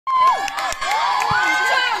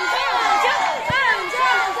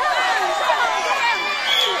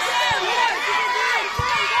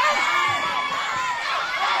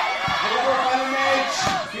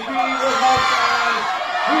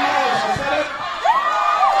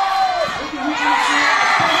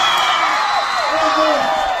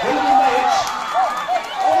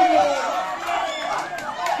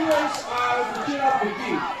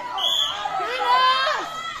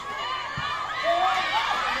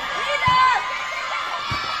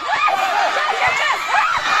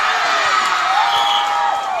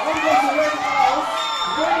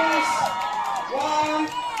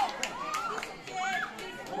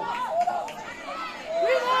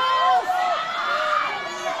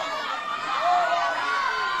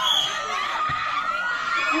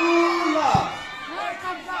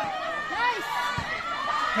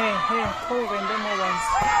Hey, hold on, no more ones.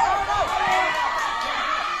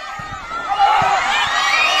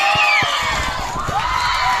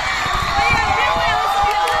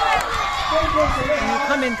 Can you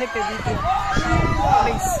come and take the video?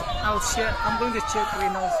 Please, I'll share. I'm going to share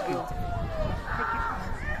Greenhouse view.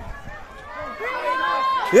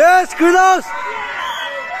 Yes, Greenhouse!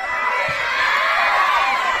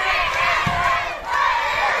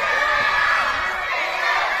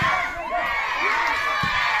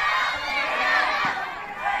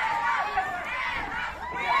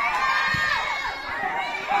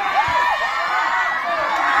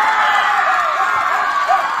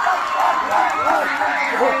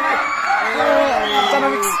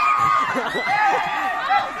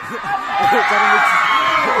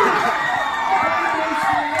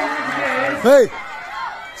 Hey,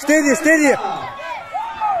 steady.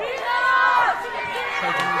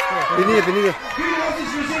 Benigno.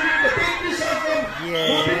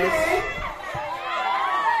 Yes.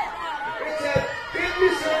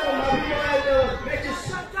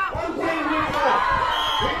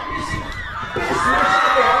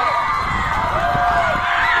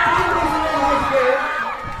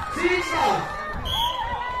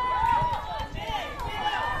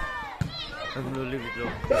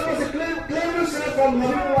 That was a clever serve from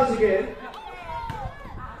Mario once again.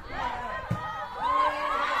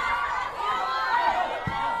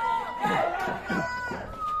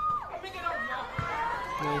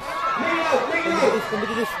 Nice. Make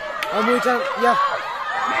it out. Yeah.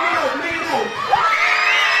 Make it out.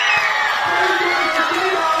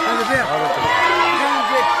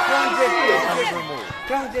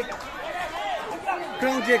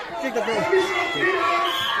 Ground Jack, take the ball.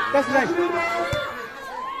 That's right.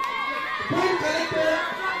 Point collector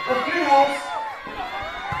of Greenhouse.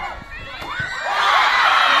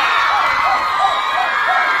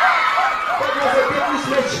 That was a big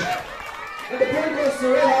mismatch. And the point goes to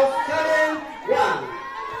Red House 7-1.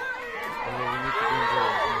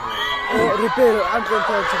 Oh, repair. I'm going to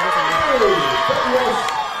That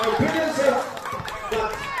was a brilliant serve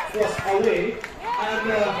that was away. And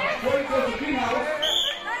point goes to Greenhouse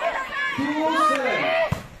 2-7.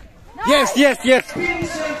 Yes. Spin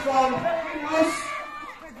serve from Greenhouse.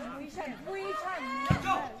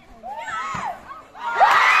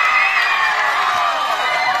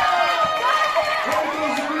 Point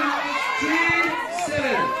goes to Greenhouse 3-7.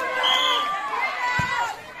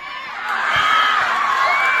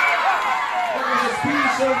 That was a spin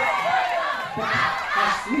serve but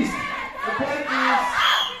has missed. The point is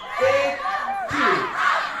 8-2.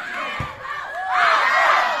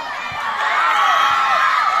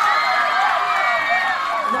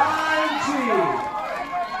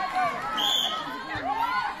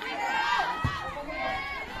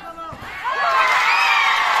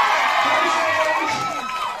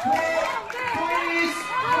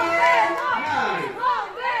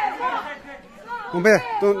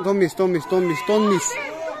 Don't miss.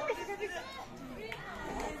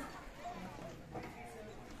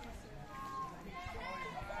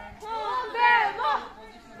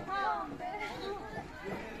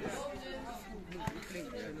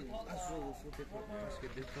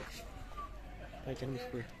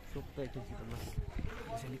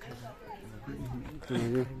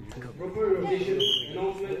 Proper rotation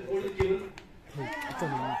announcement only given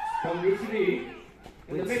from referee.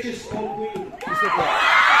 And the match is ongoing.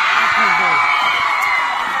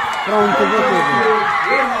 Round to go.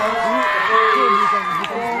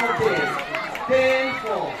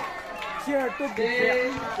 10-4. Here,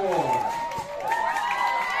 10-4.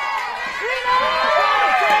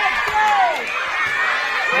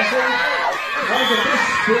 One of the best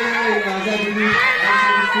players in Azadini.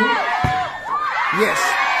 Yes.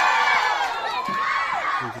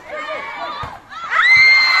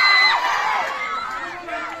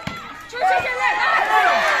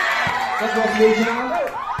 That was Leja.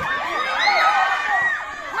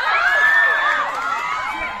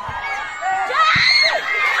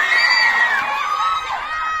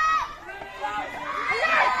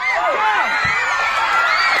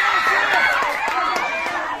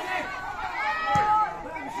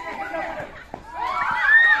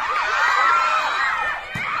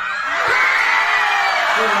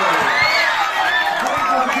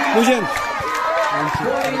 Motion.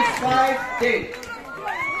 5-10.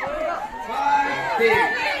 5-10.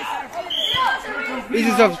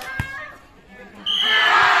 Easy serve.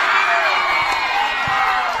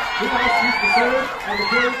 Greenhouse missed the serve and the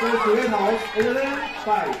point goes to Red House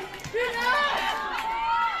 11-5.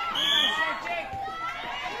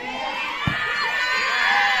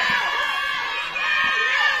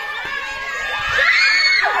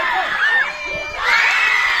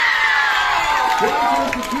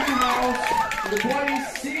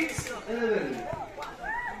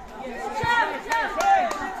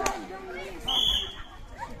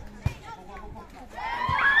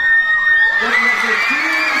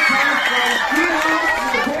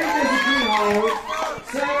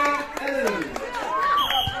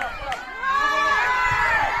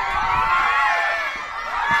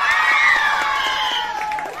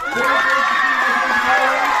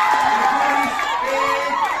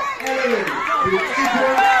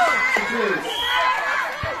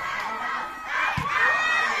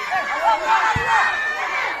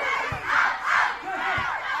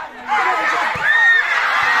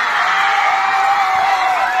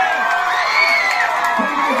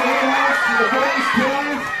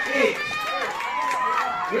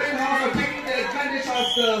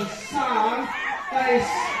 The sound that is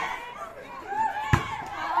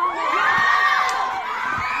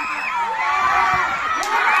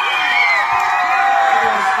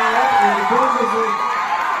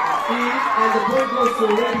and the point goes to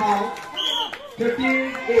Red House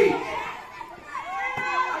 13-8.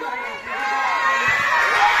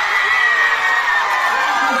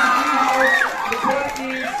 The point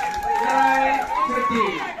is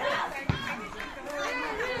 9-13.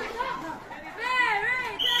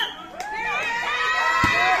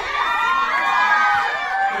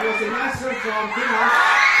 The master from Green House.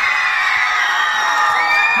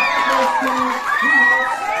 Goes to Green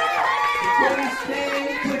House. The score is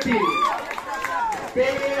 10-13.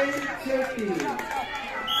 10-13.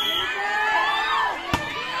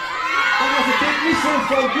 That was a big missile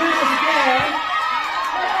from Green House again.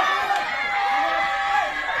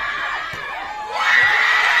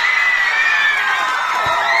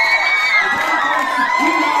 The ball goes to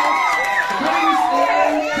Green House. The score is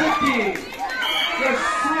 10-13. There's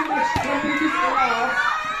so much competitive allowed,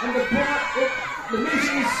 and the match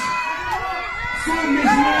is so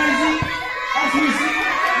mesmerizing as we see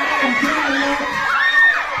and enjoy a lot.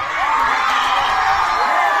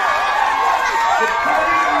 The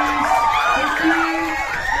party is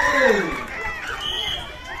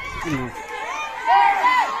 15-0.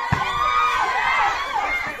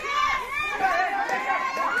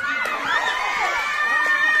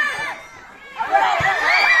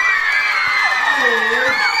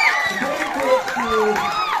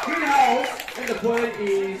 And the point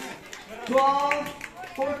is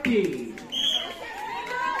 12-14.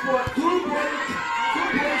 For 2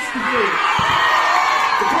 points to go.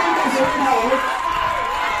 The point goes to Red House.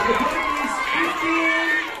 And the point is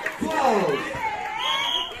 15-12.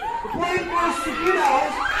 The point goes to Green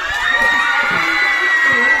House. The point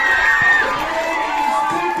is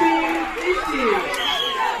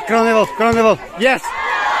 13-15. Crown level, yes!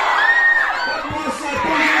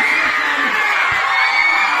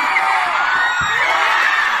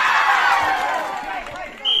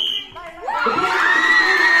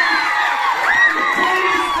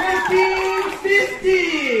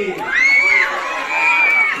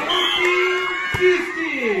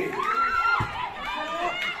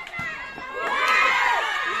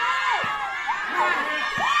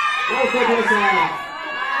 That was a spike.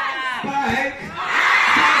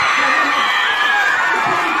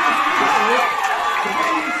 The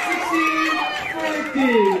point is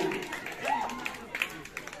 16-14.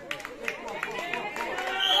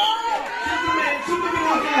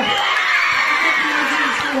 Superman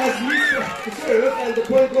has missed the serve, and the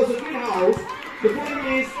point goes to Green House. The point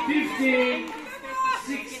is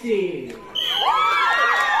 15-16.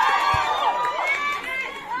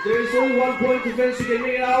 There is only 1 point defense, you can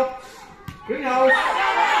make it out. Green House.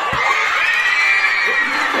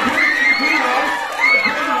 Green House. The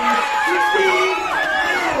point is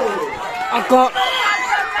 16-0. I've got.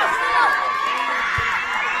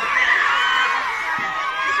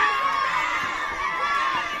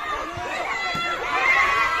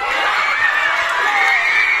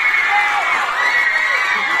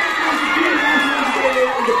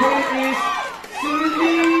 The point is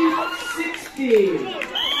 17-16.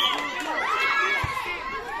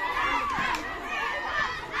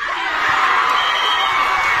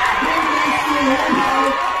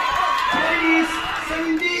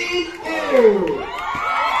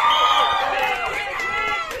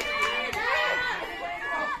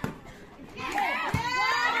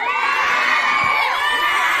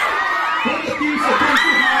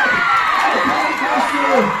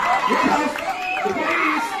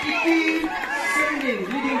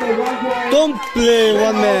 Don't play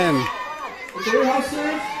one man. The House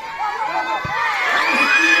serve.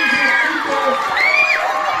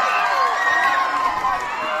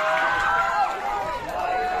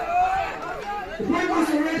 The point goes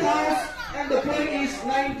to Red House, and the point is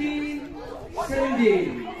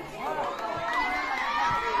 19-17.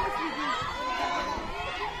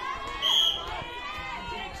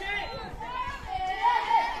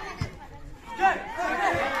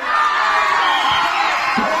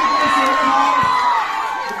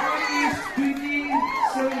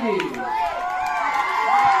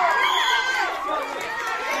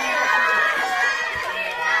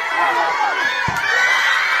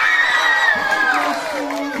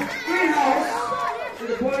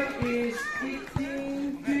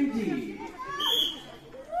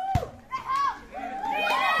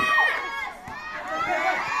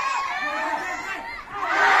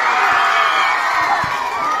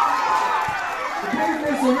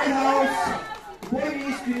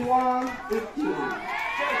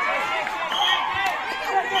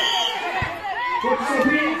 For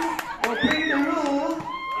disobeying or breaking the rule,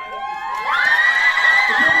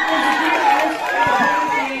 the point goes to Greenhouse, and the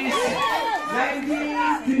point is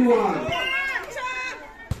 19-21.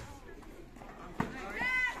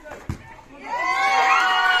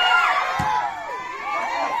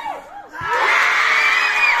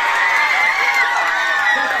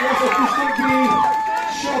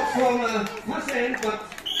 From Hassan, but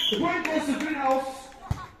the point goes to Greenhouse.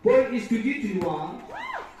 Point is 21.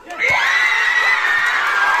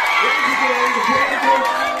 Once again, the point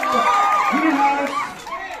goes to Greenhouse,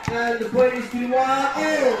 and the point is 21. Oh!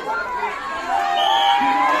 21.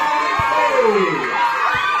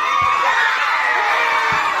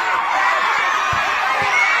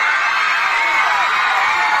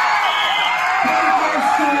 Point goes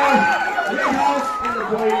to Greenhouse, and the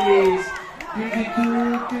point is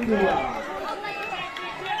 22-21.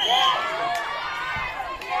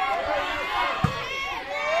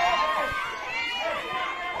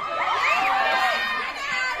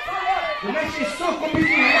 The match is so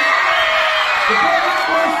competitive. The point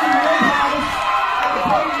goes to Red House, and the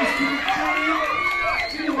point is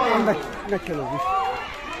 23-21.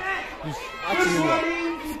 This First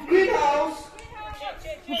running Green House.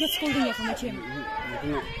 Who gets scolding here from the gym?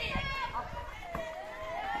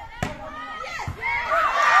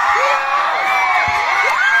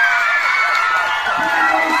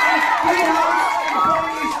 Green House, and the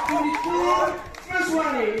point is 22. First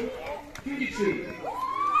running 23.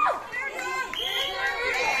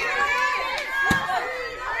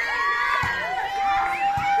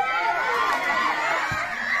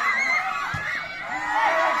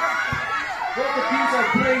 Both the teams are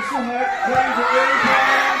playing so hard, trying to earn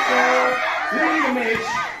time for winning the match.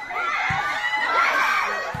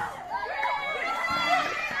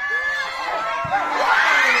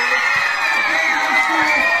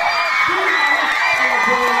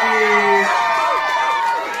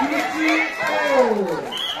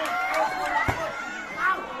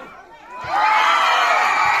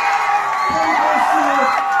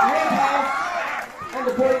 And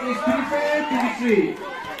the point is 24-23.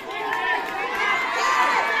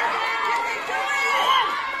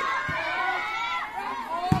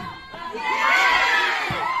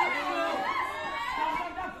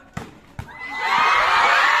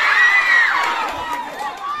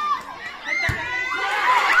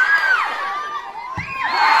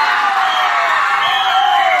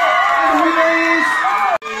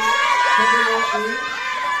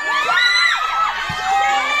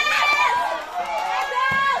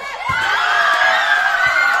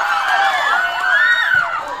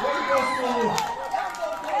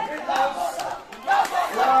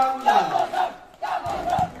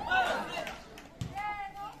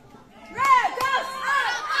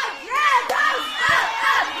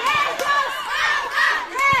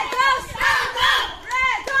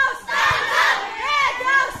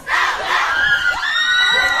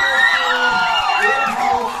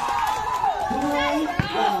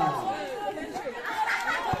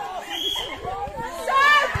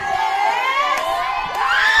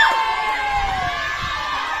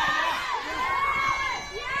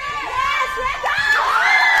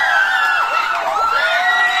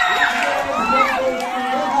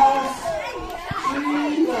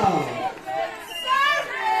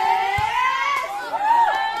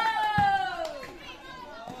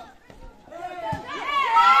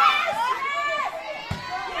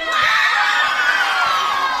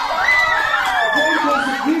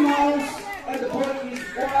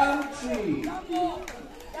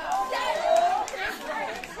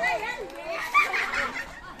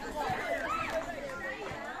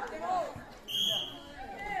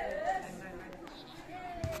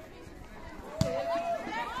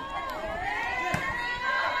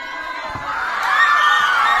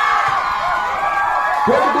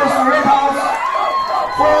 Point goes to Red House.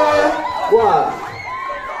 4-1.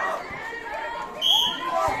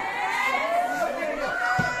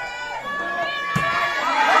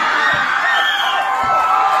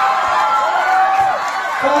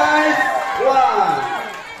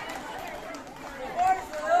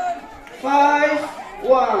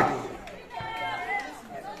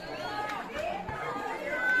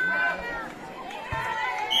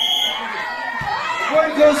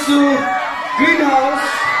 Point goes to Greenhouse,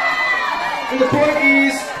 and the point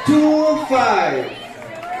is 2-5.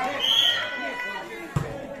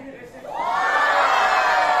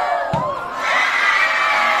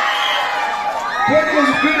 Point goes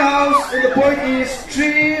to Greenhouse, and the point is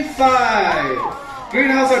 3-5.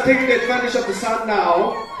 Greenhouse are taking the advantage of the sun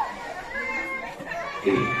now.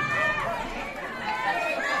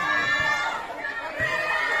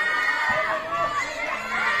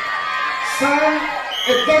 some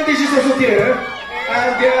advantages also there.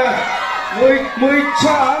 And Mui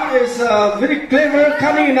Chan is very clever,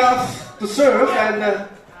 cunning enough to serve, and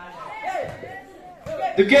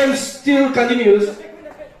the game still continues.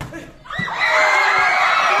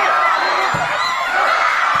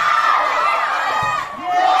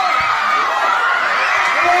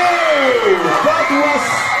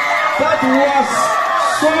 That was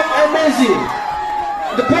so amazing.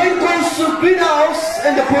 The point goes to greenhouse,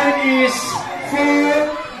 and the point is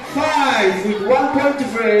 4-5 with 1 point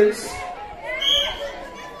difference.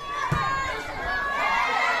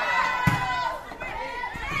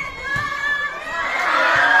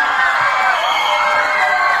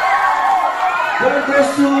 Point goes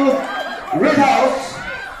to red house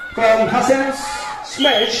from Hassan's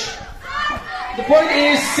smash. The point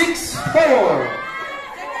is 6-4.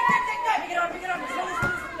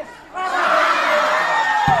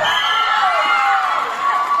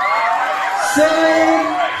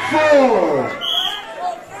 7-4.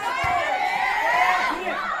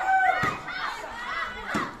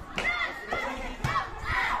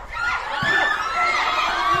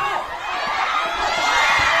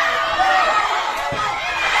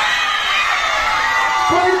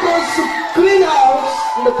 Point goes to greenhouse,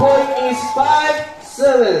 and the point is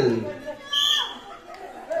 5-7.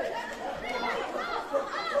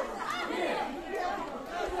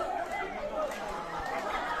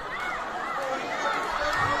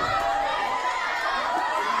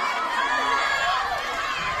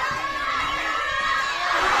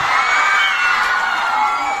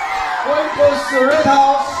 Point goes to red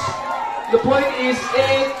house. The point is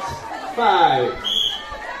 8-5.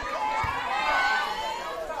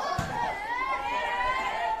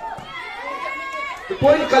 The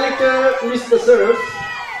point collector missed the serve.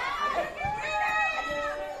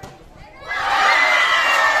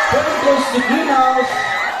 Point goes to greenhouse.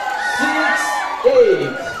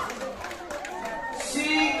 6-8.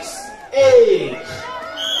 6-8.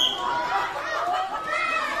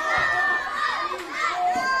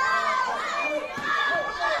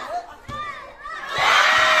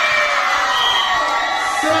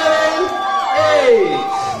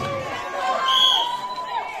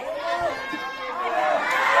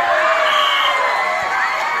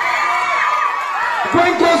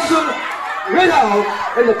 Point goes to red out,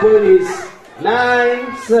 and the point is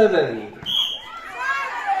 9-7.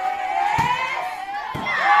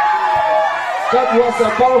 That was a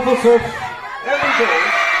powerful serve every day.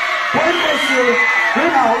 Point goes to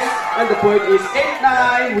greenhouse, and the point is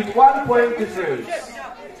 8-9 with 1 point difference.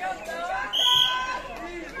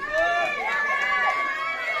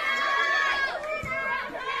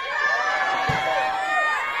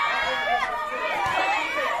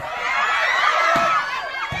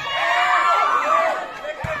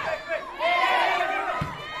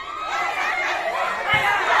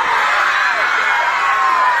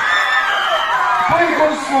 Point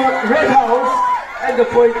goes for red house, and the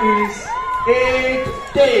point is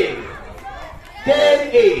 8-10.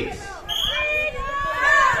 10-8.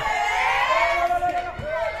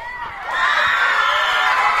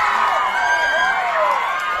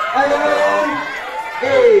 And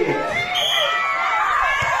 8.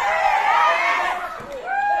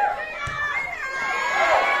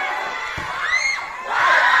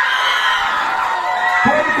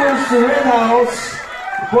 Point goes to red house.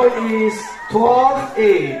 The point is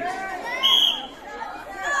 12-8.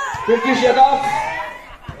 Thank you, Shadov.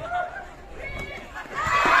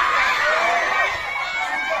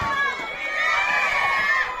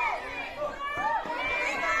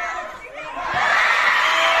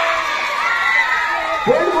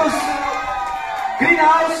 Point goes to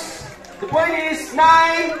greenhouse. The point is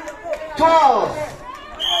 9-12.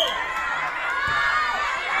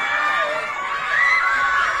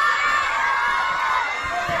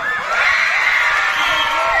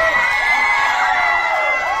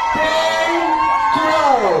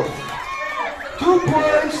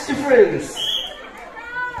 Difference.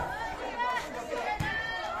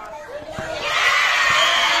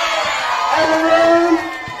 And around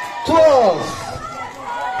 12.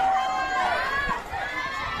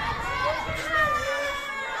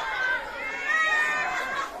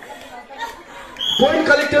 Point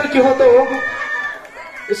collector Kyoto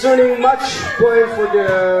is earning much point for the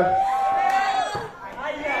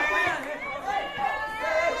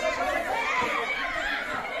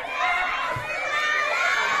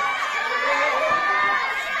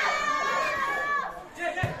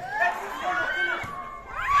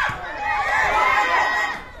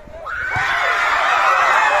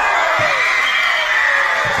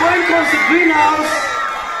greenhouse,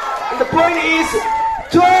 and the point is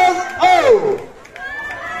 12-0.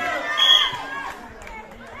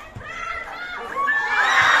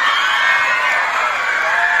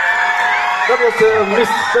 That was a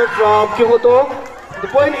missed serve from Kyoto. The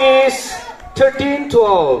point is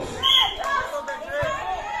 13-12.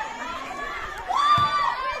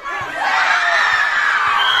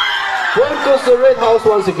 Point goes to Red House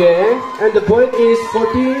once again, and the point is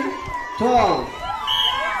 14-12.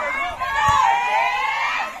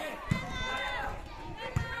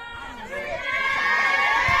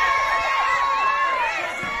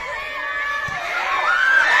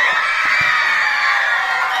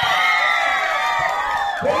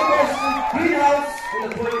 Greenhouse, and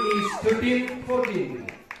the point is 13-14.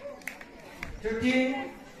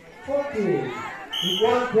 13-14 with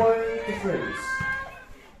 1 point difference.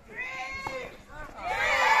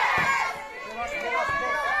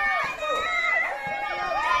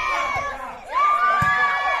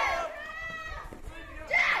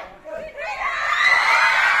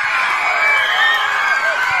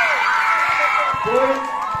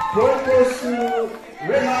 Point goes to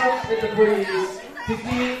Red House, and the point is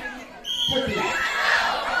 15-14.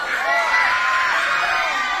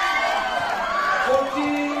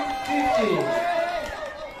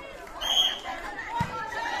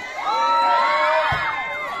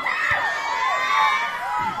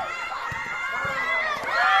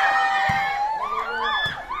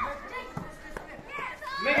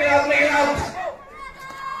 Make it out, make it out.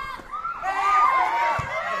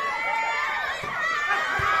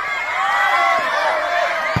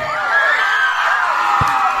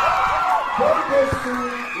 Point goes to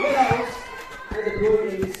Red House, and the goal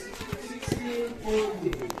is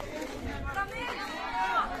 16-14.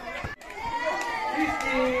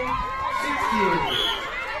 15-16.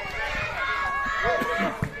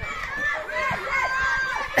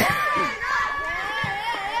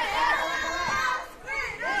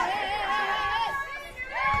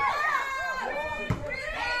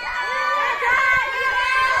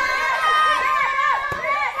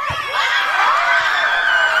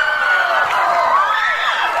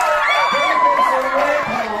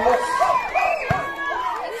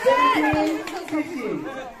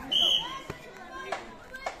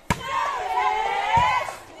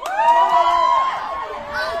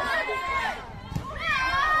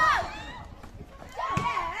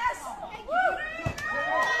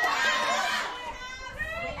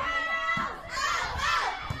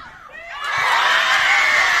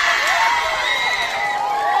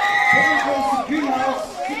 Greenhouse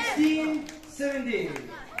 16-17.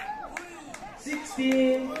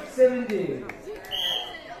 16-17.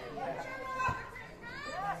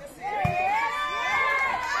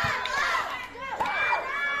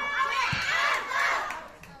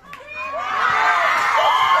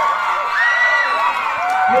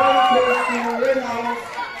 Red House.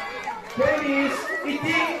 Point is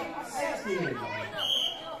 18-16.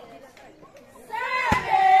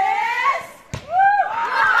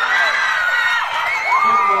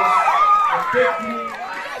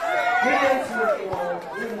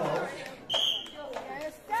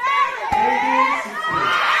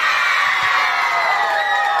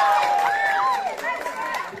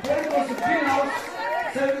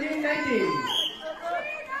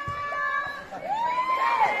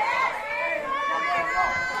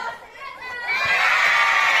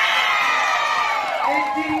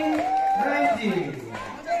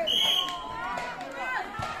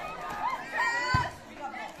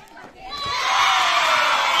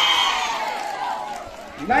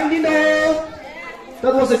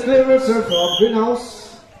 That was a clever serve from Greenhouse.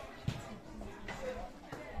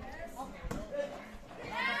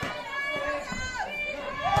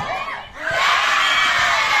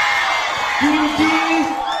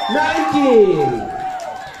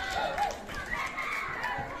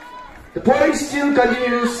 The point still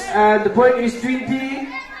continues, and the point is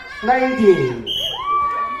 20-19.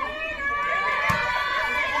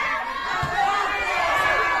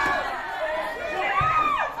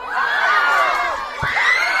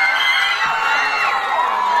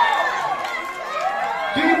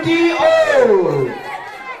 Oh!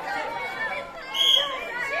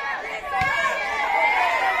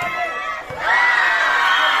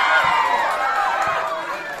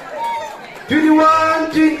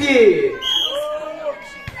 21-20.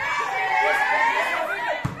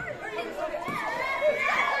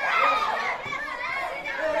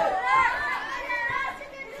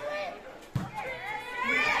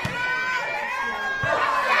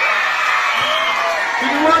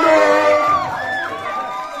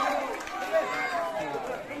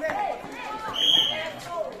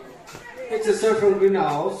 It's a serve from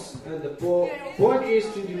Greenhouse, and the point is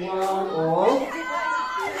 21 all.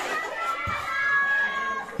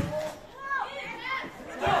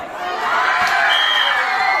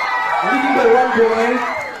 Leading by 1 point,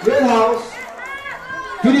 Greenhouse.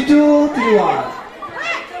 22-21.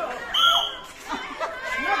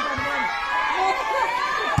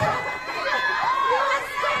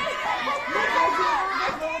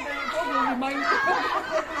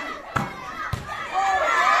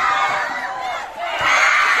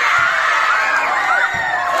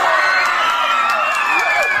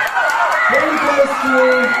 Very close to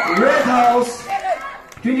Red House,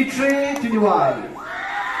 23-21.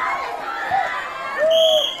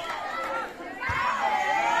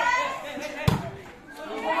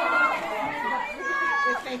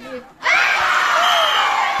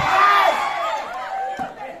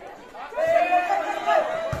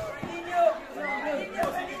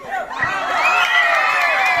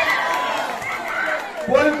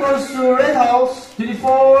 Point goes to Red House,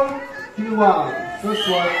 24-21. First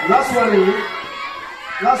one, last one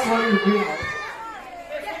in green house.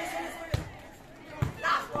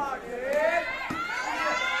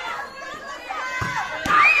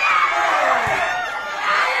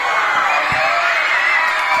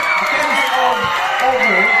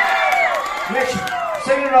 Over.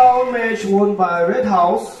 Second round match won by Red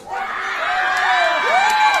House.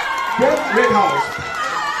 Both Red House.